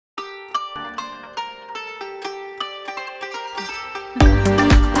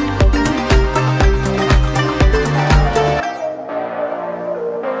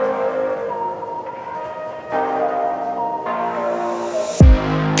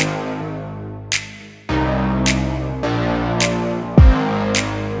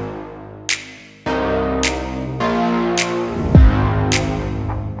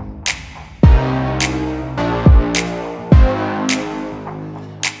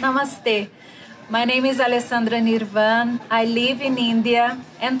Namaste. My name is Alessandra Nirwan. I live in India,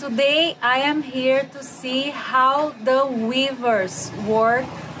 and today I am here to see how the weavers work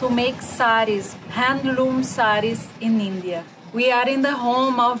to make sarees, handloom sarees in India. We are in the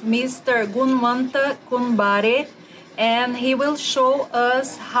home of Mr. Kumbhare, and he will show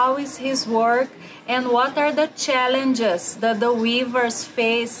us how is his work and what are the challenges that the weavers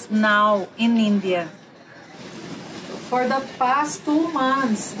face now in India. For the past 2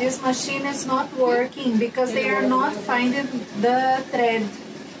 months, this machine is not working because they are not finding the thread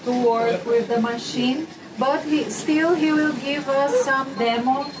to work with the machine. But he will give us some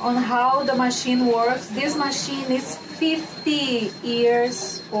demo on how the machine works. This machine is 50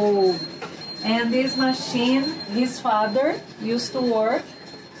 years old. And this machine, his father used to work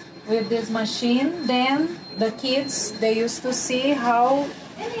with this machine. Then the kids, they used to see how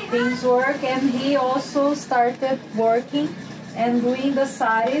things work, and he also started working and doing the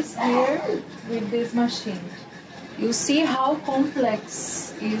sarees here with this machine. You see how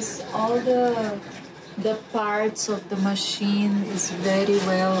complex is all the parts of the machine is very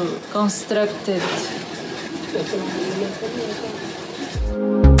well constructed.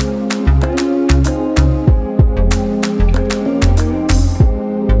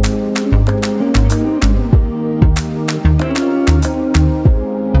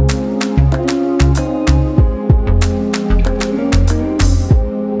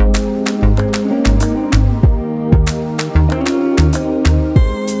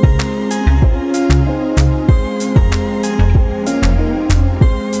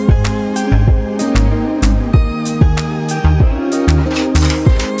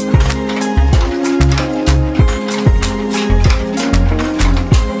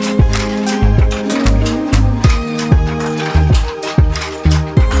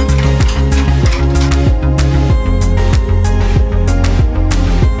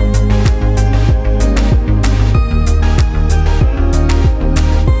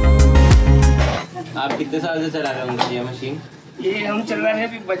 कितने साल से चला रहे होंगे ये machine? ये हम चला रहे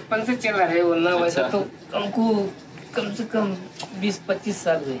हैं, बचपन से चला रहे हैं, वरना वैसा तो हमको कम से कम 20-25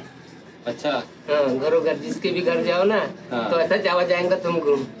 साल हुए। अच्छा। हाँ, घरों घर जिसके भी घर जाओ ना, तो ऐसा जावा जाएगा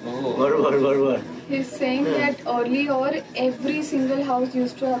तुमको। बड़। He's saying that early or every single house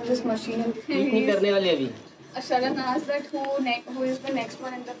used to have this machine. नहीं करने वाले अभी। Sharan asked that who is the next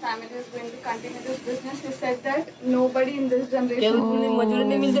one in the family is going to continue this business. He said that nobody in this generation. मजदूर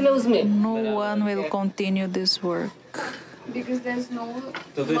नहीं मिलते ना उसमें। No one will continue this work. Because there's no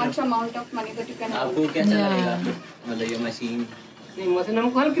much amount of money that you can. आपको कैसा लगेगा? मतलब ये मशीन? नहीं मशीन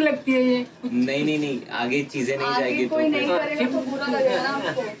हमको हल्की लगती है ये। नहीं आगे चीजें नहीं जाएगी तो कोई नहीं करेगा तो बुरा लगेगा ना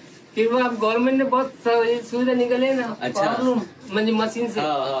आपको। फिर वो आप गवर्नमेंट ने बहुत सुविधा निकले ना। अच्छा। मतलब मशीन से।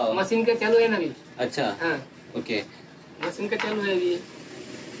 मशीन का चालू है ना अभी। अच्छा। हाँ। ओके। मशीन का चालू है अभी।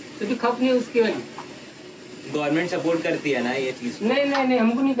 तो भी खप नहीं उसकी वाली। गवर्नमेंट सपोर्ट करती है ना ये चीज? नहीं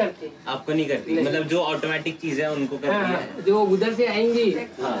हमको नहीं करती। आपको नहीं करती? मतलब जो ऑटोमेटिक चीज है उनको करती है? जो उधर से आएंगी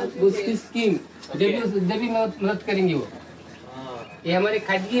उसकी स्कीम जब भी मदद करेंगी वो। ये हमारी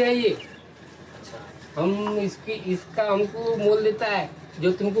खाजगी है ये। हम इसका हमको मोल देता है,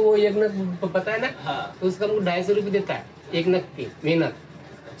 जो तुमको वो एक नग पता है ना, तो उसका हमको 250 रुपये देता है एक नग की मेहनत।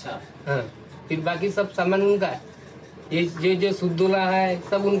 अच्छा। हाँ, फिर बाकी सब सामान उनका है। ये जो सुद्धोला है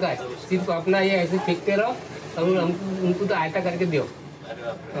सब उनका है, सिर्फ अपना ये ऐसे फेंकते रहो, हम उनको तो आयता करके दो।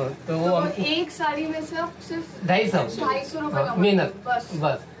 तो वो एक साड़ी में सिर्फ 250 रुपए मेहनत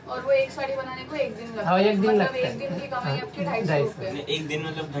बस। और वो एक साड़ी बनाने को 1 दिन लगता है। हाँ, 1 दिन लगता है। एक दिन की कमाई आपकी 250 रुपए। एक दिन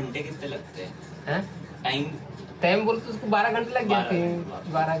मतलब घंटे कितने लगते हैं? टाइम बोलते उसको 12 घंटे लग जाते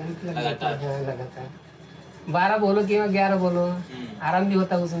हैं। 12 घंटे लग जाते हैं लगातार। 12 बोलो कि 11 बोलो, आराम भी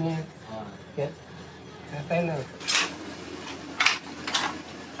होता है उसमें। क्या कहता है ना।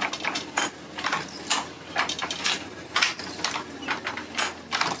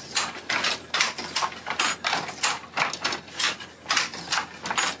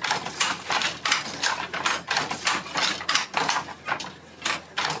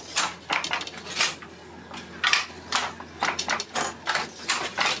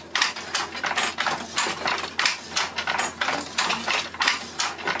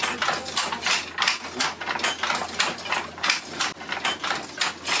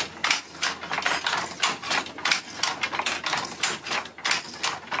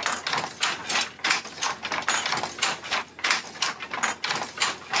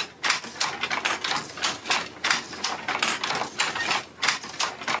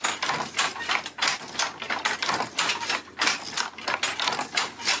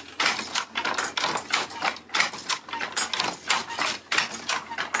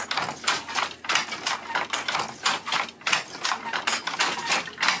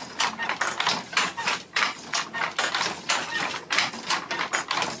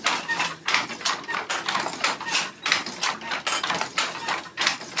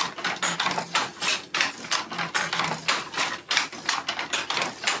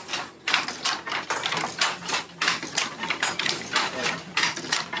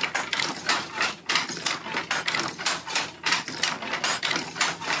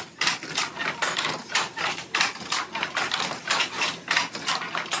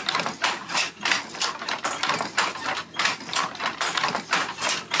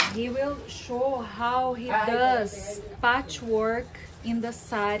 he will show how he does patchwork in the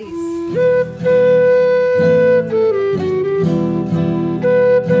saris.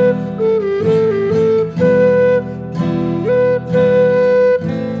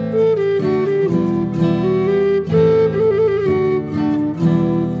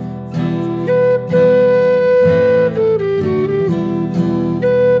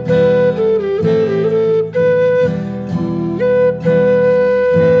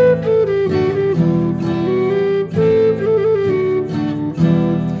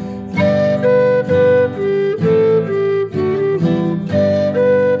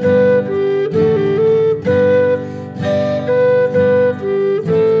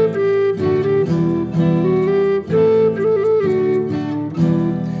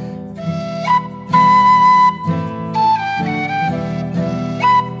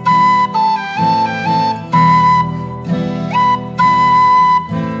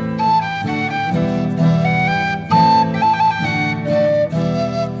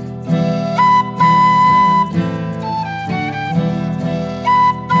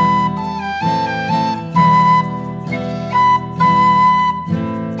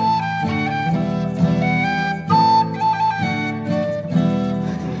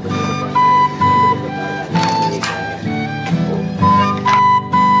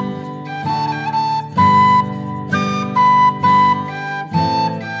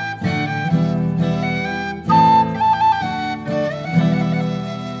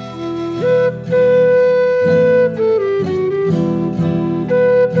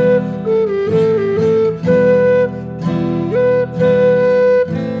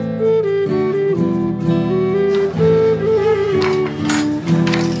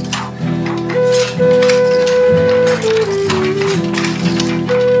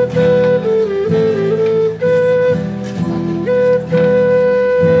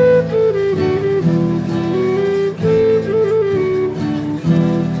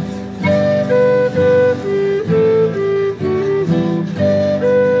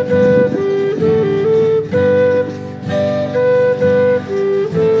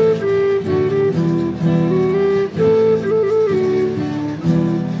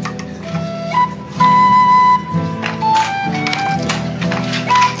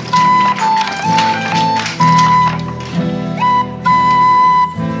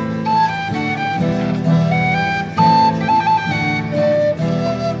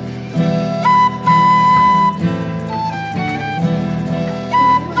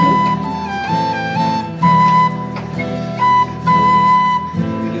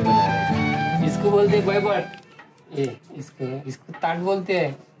 ये इसको ताट बोलते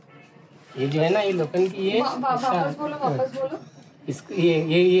हैं। ये जो है ना ये लोखंड की ये वापस बोलो। इसको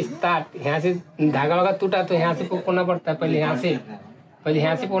ये ताट यहाँ से धागा वागा टूटा तो यहाँ से पोना पड़ता है। पहले यहाँ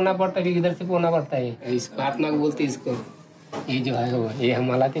से पोना पड़ता है, फिर इधर से पोना पड़ता है। इसको हाथ माग बोलते इसको। ये जो है वो ये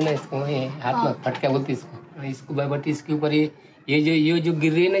हम हलाते ना इसको, ये हाथ माग फटका बोलते इसको। इसको बट इसके ऊपर ये जो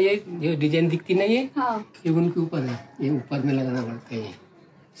गिर रही है ना, ये डिजाइन दिखती नहीं है, ये उनके ऊपर है, ये ऊपर में लगाना पड़ता है।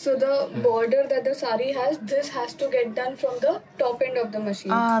 So the border that the sari has, this has to get done from the top end of the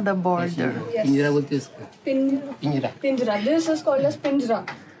machine. The border. Yes. पिंजरा बोलते हैं इसको। Pinjra. This is called as pinjra.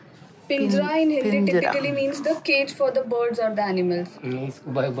 Pinjra in Hindi typically means the cage for the birds or the animals.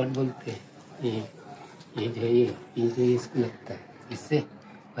 इसको but बोलते हैं। ये जो है ये पिंजरे इसको लगता है इससे,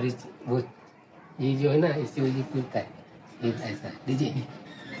 और ये जो है ना इससे वही खुलता है। ये ऐसा डिजाइन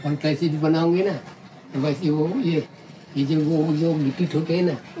और कैसे भी बनाओगे ना तो वैसे वो ये जो गिट्टी ठोके है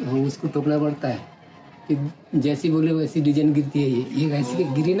ना वो उसको टोकना पड़ता है कि जैसे बोले वैसी डिजाइन गिरती है। ये वैसी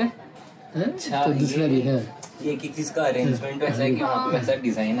गिरी ना तो दूसरा भी है। ये किस का अरेंजमेंट ऐसा है कि वहाँ पे वैसा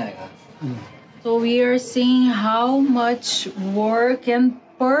डिजाइन आएगा। So we are seeing how much work and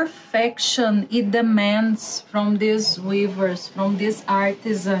perfection it demands from these weavers, from these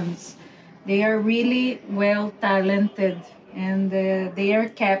artisans. They are really well talented, and they are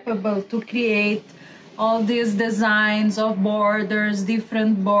capable to create all these designs of borders,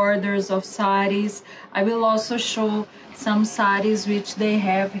 different borders of saris. I will also show some saris which they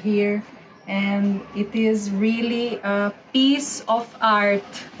have here, and it is really a piece of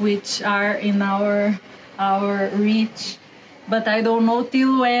art which are in our reach, but I don't know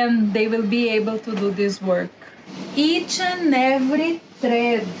till when they will be able to do this work. Each and every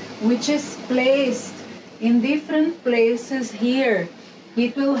thread which is placed in different places here,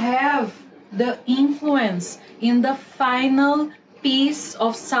 it will have the influence in the final piece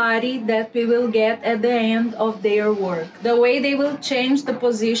of sari that we will get at the end of their work. The way they will change the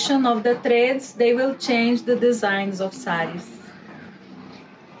position of the threads, they will change the designs of saris.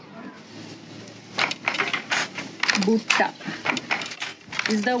 Butta.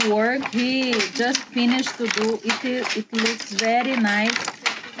 is the work he just finished to do. It looks very nice,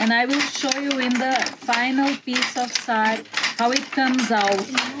 and I will show you in the final piece of sari how it comes out.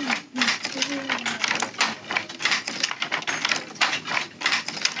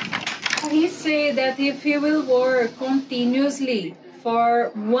 He said that if he will work continuously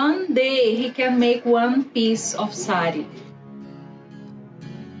for 1 day, he can make 1 piece of sari.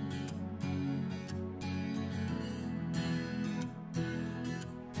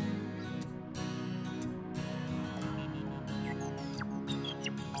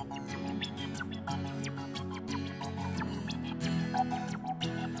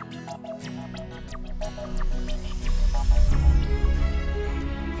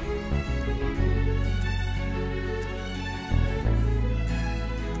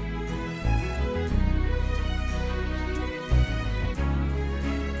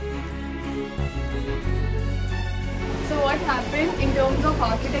 What happened in terms of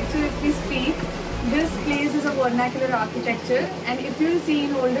architecture, if we speak, this place is a vernacular architecture, and if you see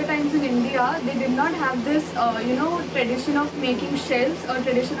in older times in India, they did not have this tradition of making shelves or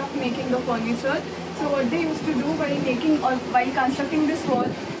tradition of making the furniture. So what they used to do while constructing this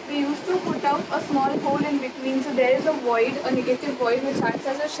wall, they used to put out a small hole in between, so there is a void, a negative void, which acts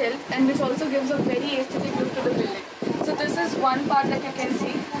as a shelf and which also gives a very aesthetic look to the building. So this is one part that you can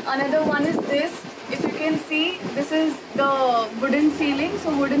see. Another one is this. If you can see, this is the wooden ceiling.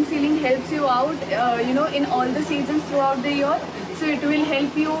 So wooden ceiling helps you out, in all the seasons throughout the year. So it will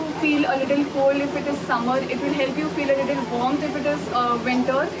help you feel a little cold if it is summer. It will help you feel a little warmth if it is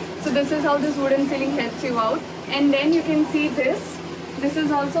winter. So this is how this wooden ceiling helps you out. And then you can see this. This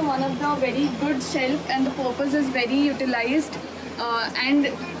is also one of the very good shelf, and the purpose is very utilized.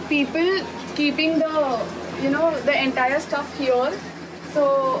 And people keeping the entire stuff here. So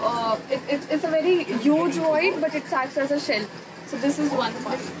it's a very huge void, but it acts as a shelf. So this is one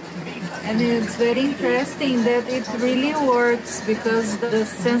part. And it's very interesting that it really works, because the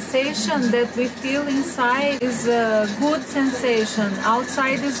sensation that we feel inside is a good sensation.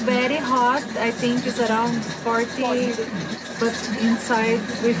 Outside is very hot, I think it's around 40, but inside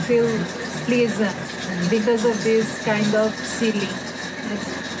we feel pleasant because of this kind of ceiling.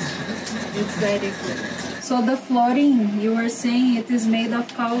 It's very good. So the flooring, you were saying it is made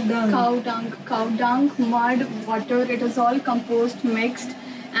of cow dung. Cow dung, mud, water, it is all compost mixed.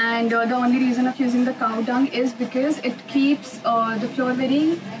 And the only reason of using the cow dung is because it keeps the floor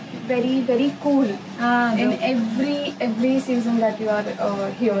very, very, very cool in every season that you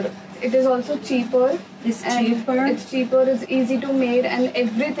are here. It is also cheaper. It's cheaper. It's easy to make, and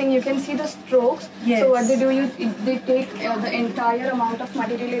everything. You can see the strokes. Yes. So what they do, they take the entire amount of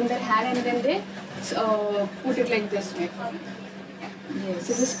material in their hand, and then they put it like this way. Yes.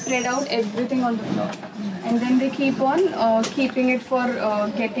 So they spread out everything on the floor, and then they keep on keeping it for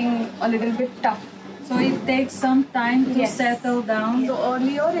getting a little bit tough. So it takes some time to settle down. So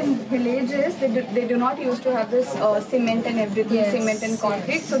earlier in villages, they do not used to have this cement and everything, cement and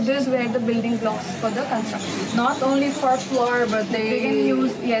concrete. So this were the building blocks for the construction. Not only for floor, but they can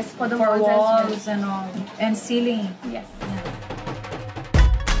use for the for walls as well. and all, and ceiling. Yes.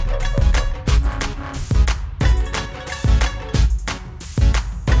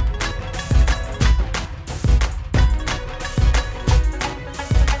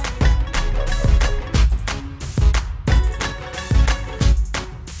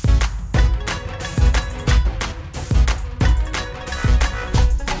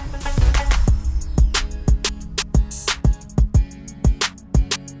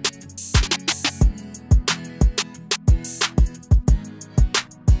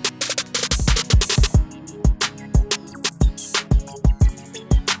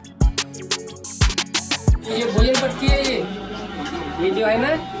 ये भोजन पट्टी है, ये जो है ना,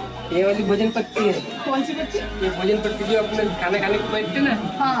 ये वाली भोजन पट्टी है। कौन सी पट्टी? ये भोजन पट्टी जो अपने खाना खाने को बैठते ना,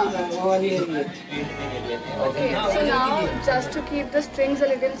 हाँ। वो वाली है ये। Okay, so now just to keep the strings a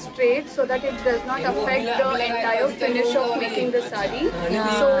little straight so that it does not affect the entire finish of making the sari.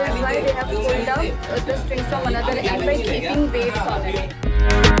 So that's why they have pulled out the strings from another end by keeping weights on it.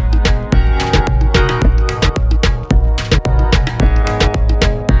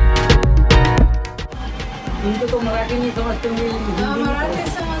 इनको तो मराठी नहीं समझते होंगे। मराठी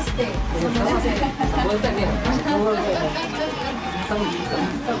समझते। बोलता क्या?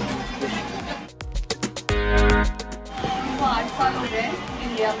 वो 8 साल हो गए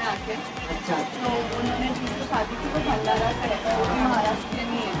इंडिया में आके। अच्छा। तो उन्होंने जिसको शादी की वो भंडारा से है, वो भी महाराष्ट्र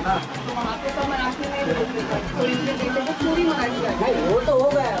में है। तो वहाँ पे सब मराठी में बोलते थे। तो इनके बेटे को पूरी मराठी आती है। नहीं वो तो हो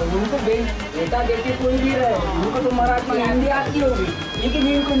गया, उनको बेटा बेटी कोई भी रहे, उनको तो मराठी हिंदी आती होगी, लेकिन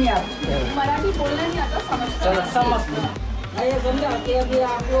इनको नहीं आती। मराठी बोलना नहीं आता, समझता। समझते। ये समझा कि अभी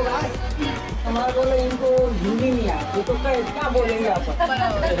आप लोग आए हमारे बोले इनको हिंदी नहीं आती तो क्या बोलेंगे आप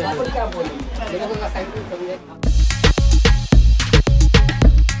क्या बोलेंगे?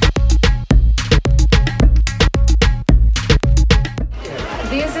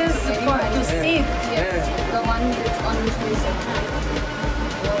 This is for to sit. Yes, the one that's on this list.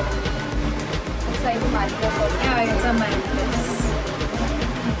 It's like a mattress or Yeah, it's a mattress.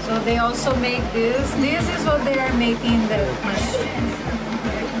 So they also make this. This is what they are making in the machine.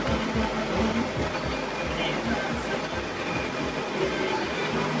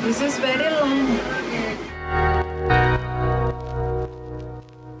 This is very long.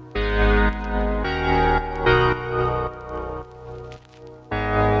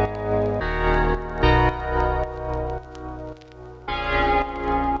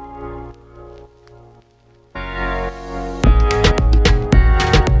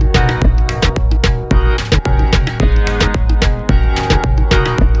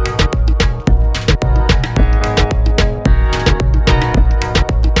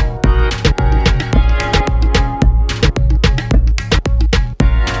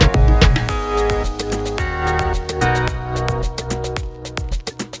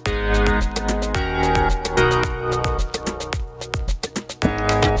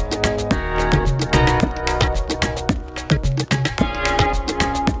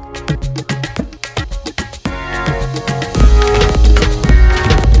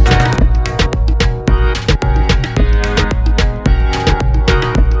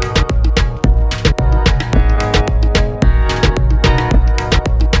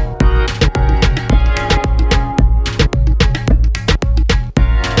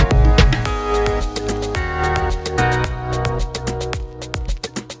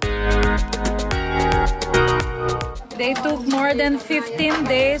 They took more than 15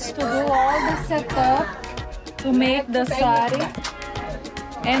 days to do all the setup to make the sari,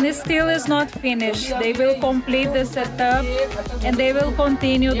 and it still is not finished. They will complete the setup and they will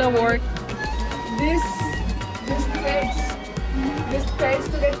continue the work. this threads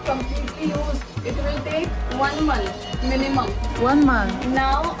to get completely used, it will take 1 month minimum. 1 month.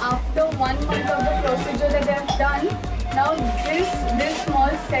 Now after 1 month of the procedure that they have done, now this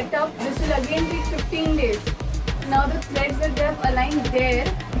small setup, this will again take 15 days. Now the threads that they have aligned there,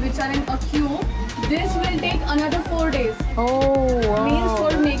 which are in a queue, this will take another 4 days. Oh, wow. Means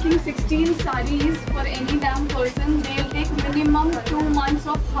for making 16 sarees for any damn person, they will take minimum 2 months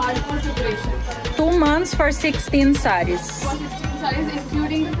of hardcore preparation. 2 months for 16 saris. For 16 sarees,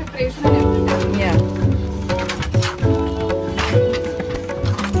 including the preparation and everything. Yeah.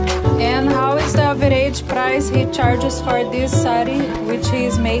 And how is the average price he charges for this sari which he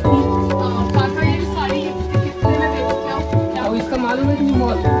is making? काका ये साड़ी कितने में बेचते हो? और इसका मालूम है कि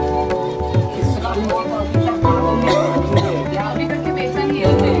मॉल अभी तक के बेचा नहीं है।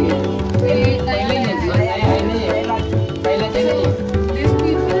 These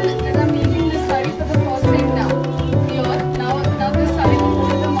people that are making this saree for the first time now. Now this saree will go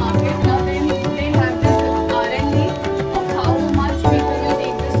to the market. Now they have this R&D of how much people will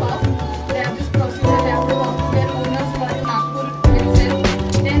take this off. They have this procedure. They have to talk to their owners who are in Nagpur itself.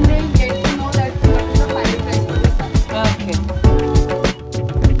 Then they'll get to know that what is the final price for this saree. Okay.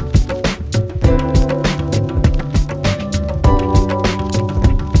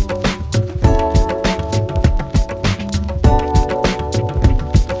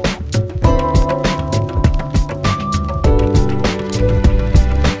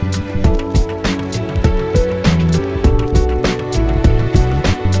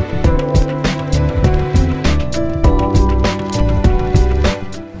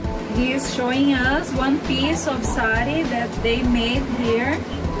 He is showing us one piece of sari that they made here.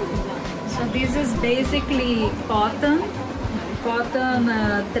 So this is basically cotton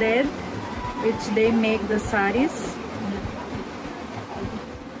thread which they make the saris.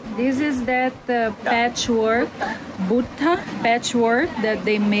 This is that patchwork, butta patchwork that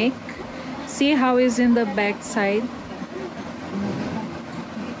they make. See how it's in the back side.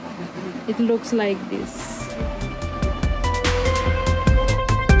 It looks like this.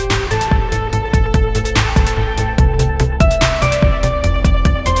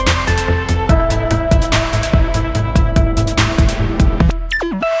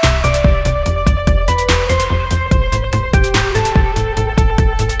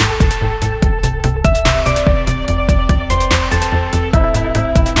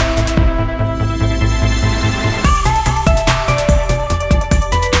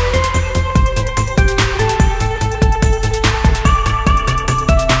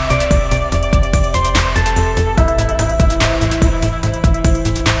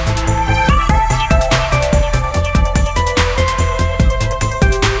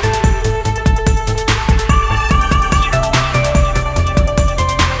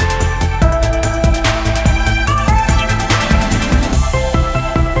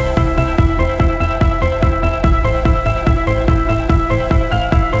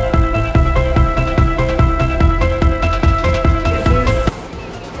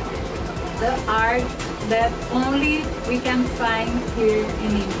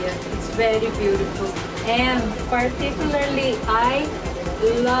 in India. It's very beautiful. And particularly, I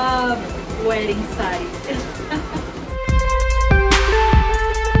love wearing sari.